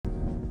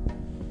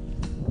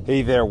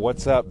Hey there,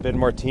 what's up? Ben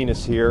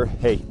Martinez here.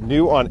 Hey,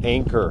 new on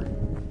Anchor.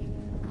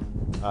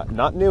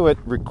 Not new at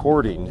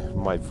recording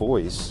my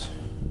voice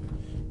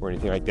or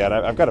anything like that.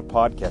 I've got a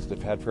podcast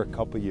I've had for a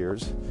couple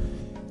years.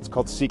 It's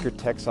called Secret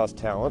Tech Sauce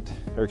Talent,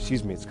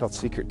 it's called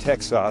Secret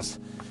Tech Sauce.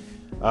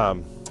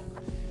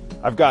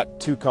 I've got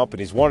two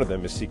companies. One of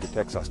them is Secret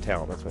Tech Sauce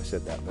Talent. That's why I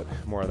said that, but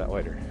more on that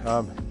later.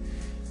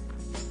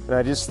 And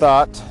I just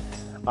thought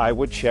I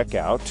would check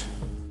out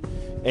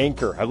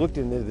Anchor. I looked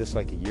into this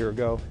like a year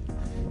ago.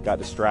 Got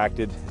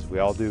distracted, as we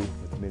all do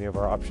with many of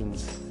our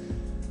options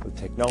with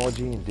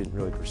technology, and didn't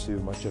really pursue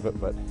much of it,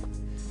 but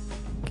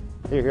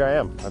here I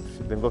am.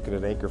 I've been looking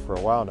at Anchor for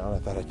a while now, and I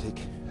thought I'd take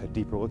a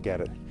deeper look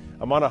at it.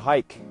 I'm on a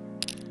hike.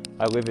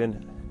 I live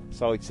in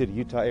Salt Lake City,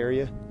 Utah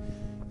area.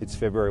 It's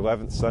February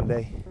 11th,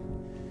 Sunday.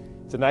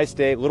 It's a nice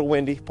day, a little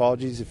windy.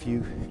 Apologies if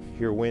you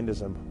hear wind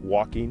as I'm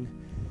walking.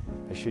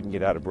 I shouldn't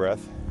get out of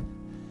breath.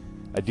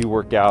 I do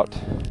work out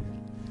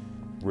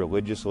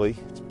religiously.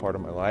 It's part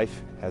of my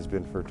life, has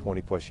been for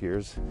 20 plus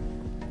years.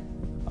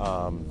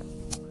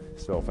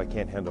 So if I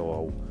can't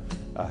handle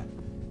a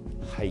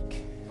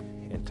hike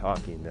and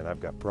talking, then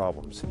I've got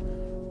problems.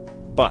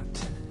 But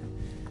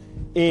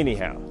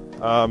anyhow,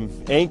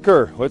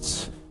 Anchor,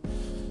 this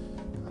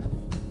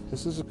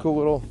is a cool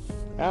little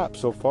app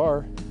so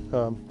far.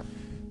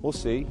 We'll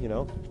see,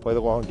 play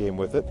the long game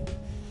with it,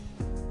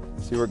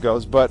 see where it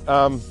goes. But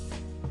a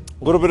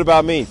little bit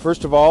about me.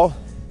 First of all,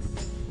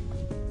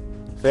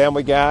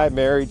 family guy,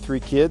 married, 3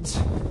 kids.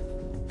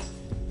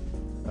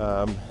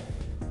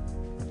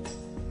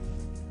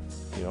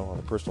 On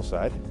the personal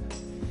side.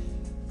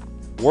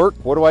 Work,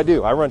 what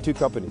do? I run 2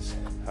 companies.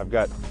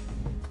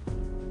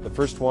 The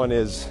first one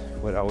is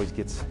what always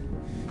gets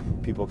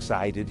people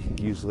excited,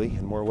 usually,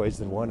 in more ways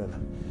than one,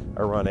 and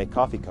I run a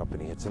coffee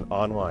company. It's an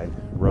online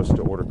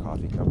roast-to-order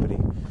coffee company.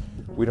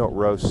 We don't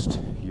roast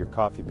your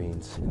coffee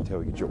beans until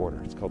we get your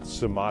order. It's called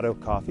Sumato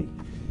Coffee.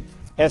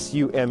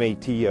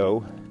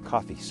 SUMATO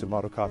Coffee,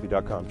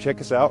 SumatoCoffee.com. Check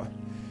us out.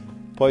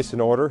 Place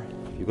an order.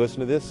 If you listen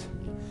to this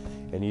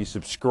and you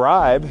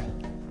subscribe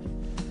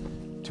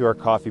to our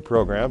coffee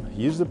program,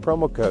 use the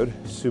promo code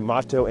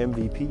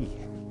SumatoMVP.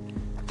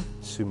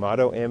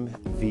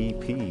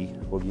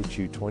 SumatoMVP will get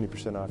you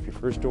 20% off your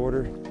first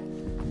order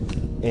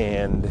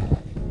and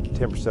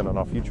 10% on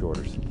all future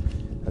orders.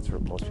 That's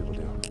what most people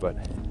do. But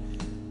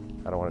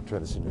I don't want to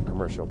turn this into a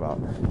commercial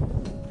about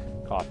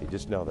coffee.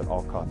 Just know that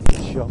all coffee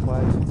has shelf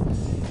life.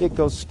 It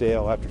goes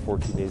stale after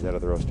 14 days out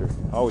of the roaster.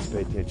 Always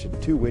pay attention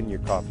to when your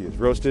coffee is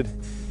roasted.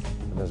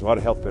 And there's a lot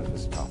of health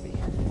benefits to coffee.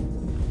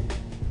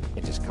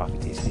 And just coffee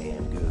tastes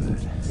damn good. I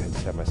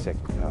just had my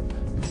second cup.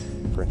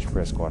 French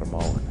press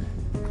Guatemalan.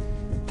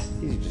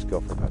 Easy to just go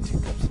for about 2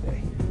 cups a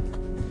day.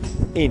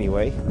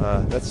 Anyway,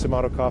 that's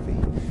Sumato Coffee.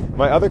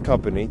 My other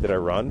company that I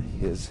run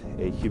is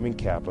a human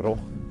capital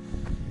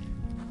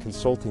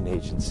consulting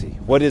agency.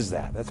 What is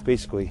that? That's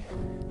basically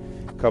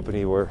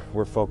company where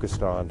we're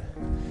focused on,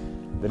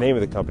 the name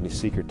of the company is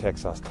Secret Tech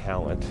Sauce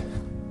Talent,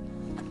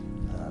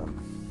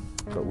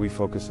 but we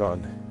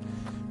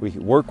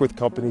work with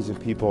companies and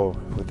people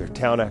with their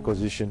talent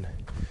acquisition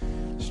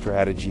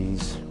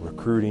strategies,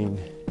 recruiting.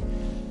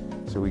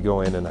 So we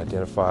go in and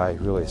identify,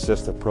 really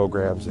assess the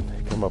programs and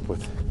come up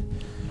with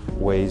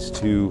ways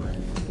to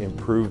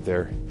improve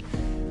their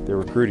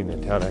recruiting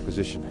and talent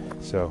acquisition.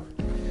 So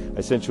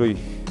essentially,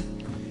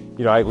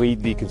 I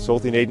lead the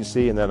consulting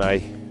agency, and then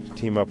I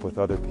team up with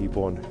other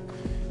people and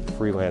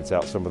freelance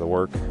out some of the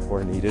work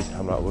where needed.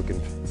 I'm not looking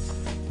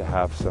to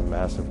have some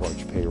massive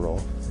large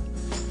payroll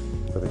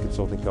for the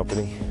consulting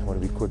company. I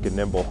want to be quick and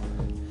nimble.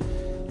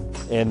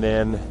 And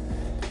then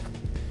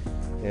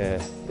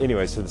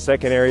anyway, so the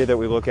second area that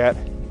we look at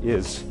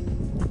is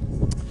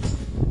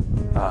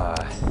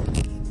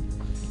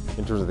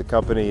in terms of the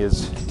company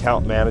is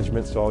talent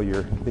management. So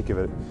think of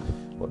it,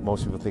 what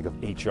most people think of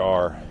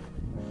HR,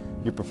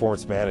 your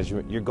performance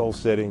management, your goal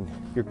setting,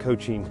 your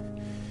coaching,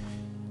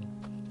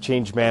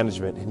 change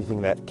management, anything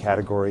in that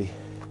category.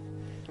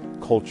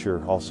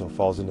 Culture also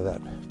falls into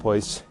that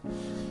place.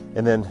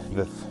 And then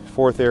the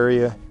fourth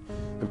area,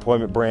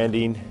 employment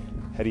branding.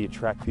 How do you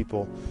attract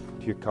people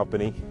to your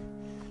company?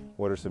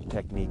 What are some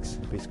techniques?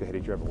 Basically, how do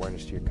you drive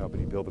awareness to your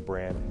company, build a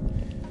brand,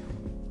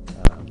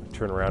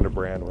 turn around a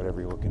brand,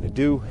 whatever you're looking to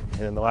do. And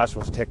then the last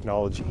one's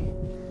technology.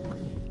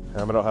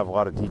 I don't have a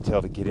lot of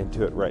detail to get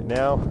into it right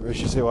now, or I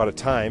should say a lot of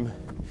time,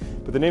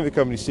 but the name of the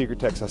company is Secret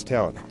Tech Sauce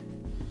Talent.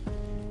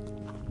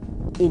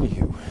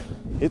 Anywho,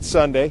 it's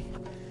Sunday.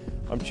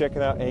 I'm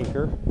checking out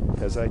Anchor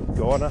as I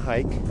go on a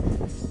hike.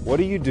 What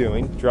are you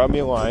doing? Drop me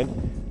a line,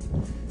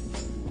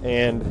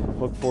 and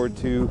look forward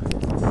to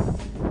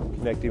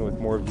connecting with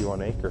more of you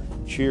on Anchor.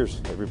 Cheers,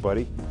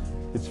 everybody.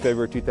 It's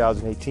February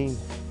 2018.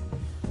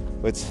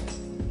 Let's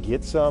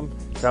get some.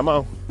 Come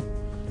on.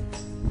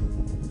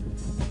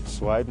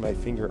 Slide my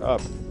finger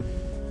up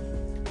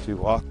to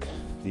lock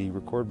the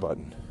record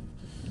button.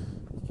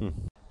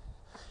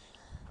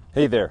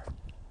 Hey there,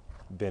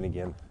 Ben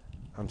again.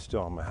 I'm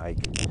still on my hike.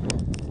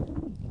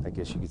 I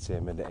guess you could say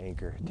I'm into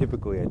Anchor.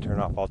 Typically I turn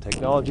off all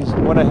technologies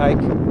when I hike.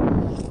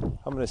 I'm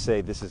going to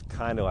say this is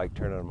kind of like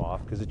turning them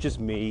off because it's just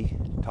me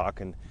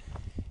talking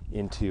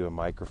into a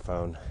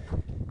microphone.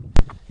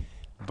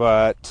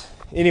 But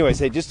anyways,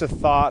 hey, just a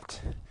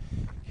thought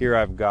here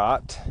I've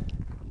got,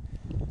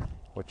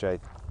 which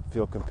I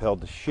feel compelled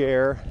to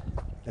share,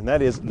 and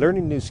that is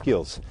learning new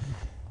skills.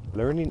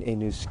 Learning a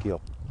new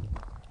skill.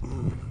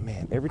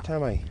 Man, every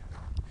time I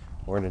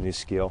learn a new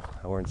skill,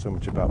 I learn so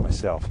much about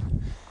myself.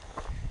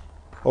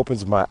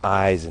 Opens my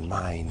eyes and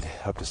mind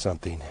up to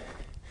something.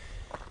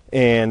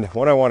 And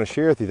what I want to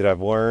share with you that I've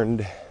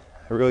learned,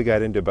 I really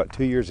got into about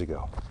 2 years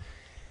ago.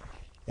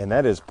 And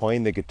that is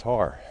playing the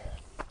guitar.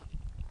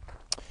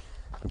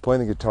 I've been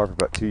playing the guitar for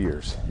about 2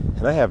 years.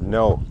 And I have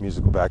no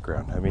musical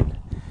background. I mean,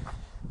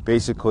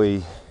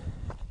 basically,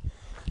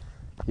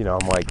 you know,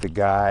 I'm like the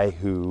guy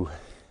who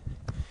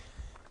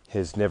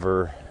has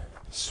never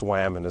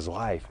swam in his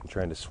life and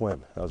trying to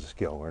swim. That was a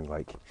skill I learned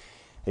like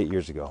 8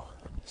 years ago.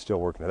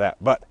 Still working at that.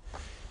 But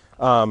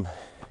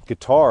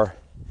guitar,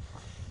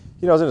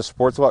 you know, I was into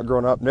sports a lot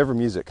growing up, never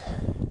music.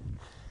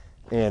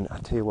 And I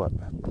tell you what,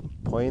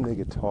 playing the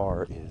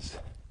guitar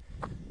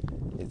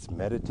it's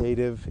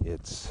meditative,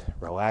 it's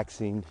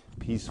relaxing,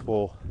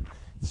 peaceful,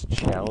 it's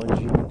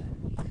challenging,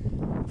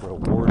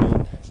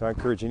 rewarding. So I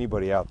encourage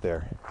anybody out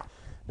there,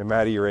 no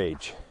matter your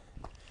age.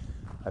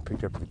 I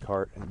picked up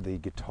the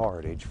guitar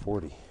at age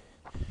 40.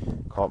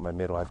 Call it my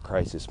midlife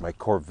crisis, my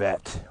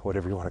Corvette,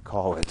 whatever you want to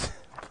call it.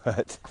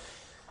 But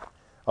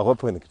I love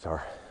playing the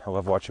guitar. I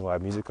love watching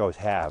live music, I always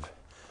have.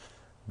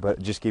 But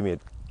it just gave me a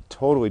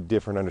totally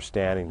different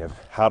understanding of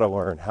how to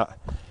learn,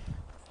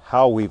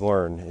 how we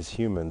learn as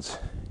humans.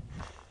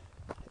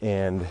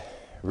 And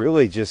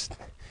really just,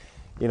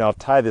 you know, I'll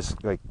tie this,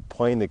 like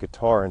playing the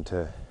guitar,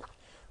 into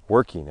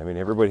working. I mean,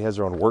 everybody has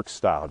their own work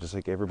style, just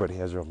like everybody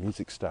has their own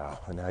music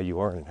style, and how you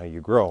learn and how you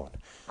grow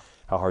and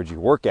how hard you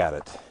work at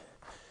it.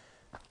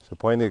 So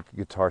playing the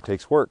guitar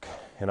takes work,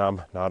 and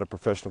I'm not a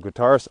professional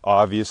guitarist,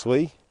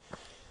 obviously,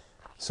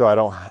 so I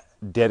don't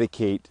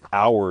dedicate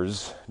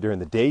hours during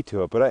the day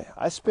to it, but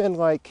I spend,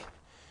 like,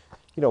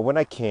 you know, when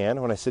I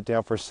sit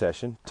down for a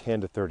session,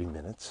 10 to 30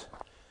 minutes.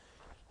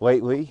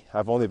 Lately,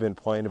 I've only been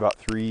playing about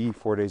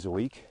 3-4 days a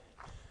week,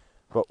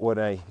 but when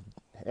I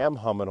am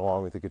humming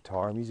along with the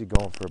guitar, I'm usually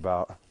going for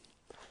about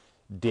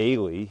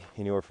daily,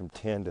 anywhere from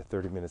 10 to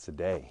 30 minutes a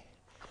day.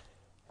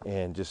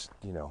 And just,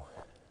 you know,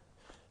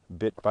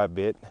 bit by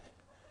bit,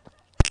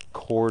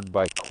 chord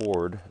by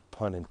chord,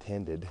 pun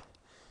intended,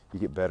 you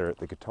get better at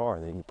the guitar,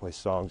 and then you can play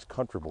songs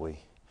comfortably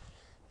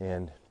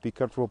and be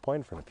comfortable playing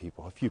in front of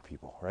people, a few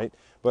people, right?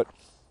 But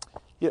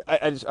yeah,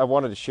 I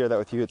wanted to share that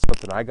with you. It's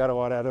something I got a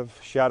lot out of.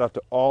 Shout out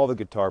to all the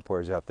guitar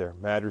players out there.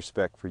 Mad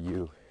respect for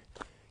you.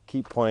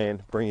 Keep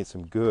playing, bringing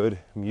some good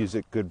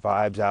music, good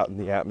vibes out in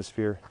the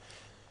atmosphere.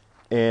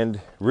 And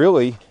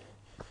really,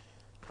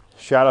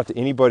 shout out to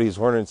anybody who's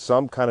learning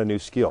some kind of new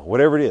skill,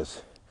 whatever it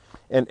is.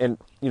 And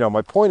you know,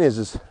 my point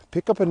is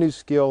pick up a new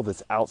skill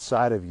that's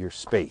outside of your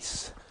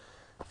space.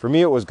 For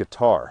me, it was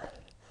guitar,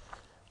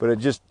 but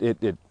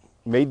it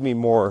made me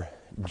more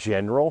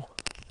general,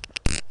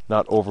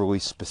 not overly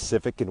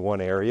specific in one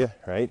area,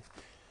 right?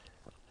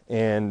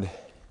 And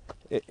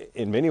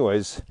in many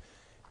ways,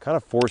 kind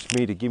of forced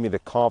me to give me the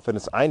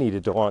confidence I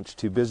needed to launch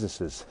 2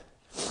 businesses,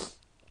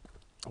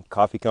 a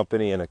coffee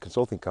company and a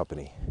consulting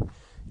company. You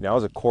know, I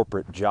was a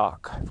corporate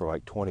jock for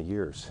like 20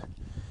 years,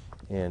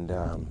 and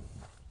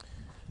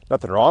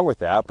nothing wrong with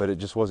that, but it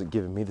just wasn't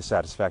giving me the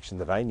satisfaction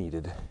that I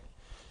needed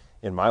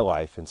in my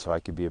life, and so I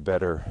could be a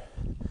better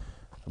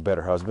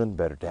husband,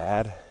 better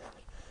dad,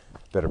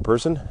 better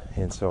person.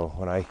 And so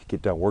when I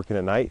get done working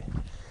at night,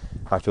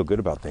 I feel good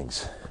about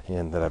things,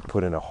 and that I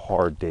put in a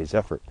hard day's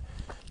effort.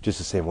 Just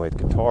the same way with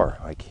guitar,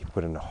 like you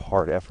put in a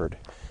hard effort,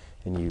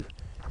 and you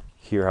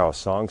hear how a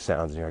song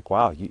sounds, and you're like,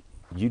 wow,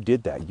 you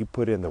did that. You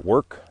put in the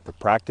work, the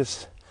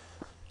practice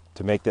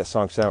to make that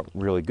song sound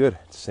really good.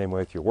 It's the same way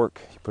with your work.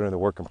 You put in the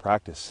work and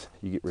practice,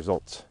 you get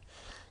results.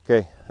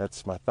 Okay,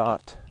 that's my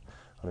thought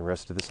on the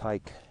rest of this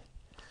hike.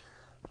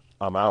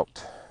 I'm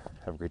out.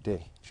 Have a great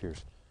day.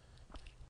 Cheers.